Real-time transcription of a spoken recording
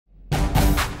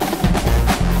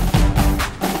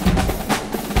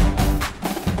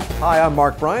Hi, I'm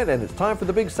Mark Bryant, and it's time for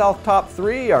the Big South Top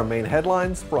 3, our main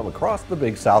headlines from across the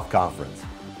Big South Conference.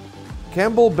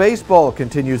 Campbell baseball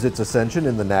continues its ascension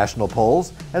in the national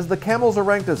polls as the Camels are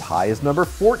ranked as high as number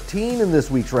 14 in this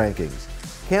week's rankings.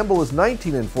 Campbell is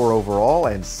 19-4 overall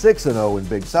and 6-0 in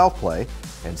Big South play,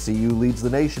 and CU leads the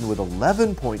nation with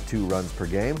 11.2 runs per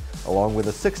game, along with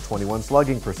a .621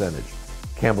 slugging percentage.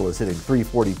 Campbell is hitting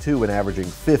 .342 and averaging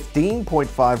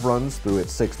 15.5 runs through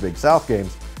its 6 Big South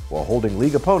games, while holding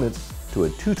league opponents to a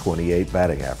 .228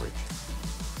 batting average.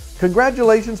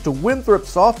 Congratulations to Winthrop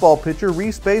softball pitcher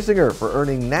Reese Basinger for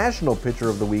earning National Pitcher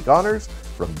of the Week honors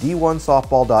from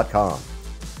D1Softball.com.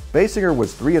 Basinger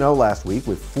was 3-0 last week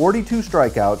with 42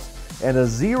 strikeouts and a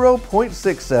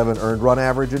 0.67 earned run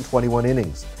average in 21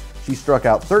 innings. She struck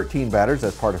out 13 batters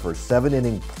as part of her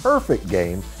 7-inning perfect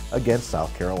game against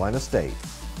South Carolina State.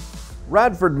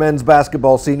 Radford men's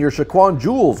basketball senior Shaquan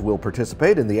Jules will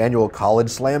participate in the annual College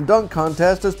Slam Dunk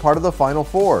Contest as part of the Final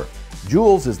Four.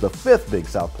 Jules is the 5th Big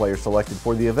South player selected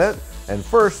for the event and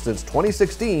first since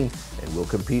 2016 and will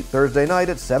compete Thursday night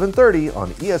at 7:30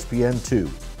 on ESPN2.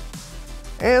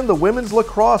 And the women's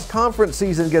lacrosse conference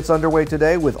season gets underway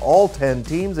today with all 10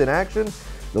 teams in action.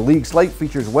 The league slate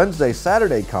features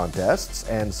Wednesday-Saturday contests,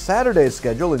 and Saturday's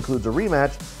schedule includes a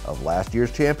rematch of last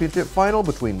year's championship final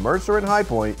between Mercer and High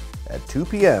Point at 2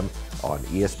 p.m. on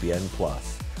ESPN+.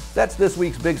 That's this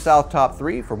week's Big South Top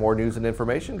 3. For more news and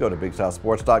information, go to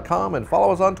BigSouthSports.com and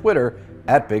follow us on Twitter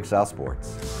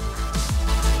 @BigSouthSports.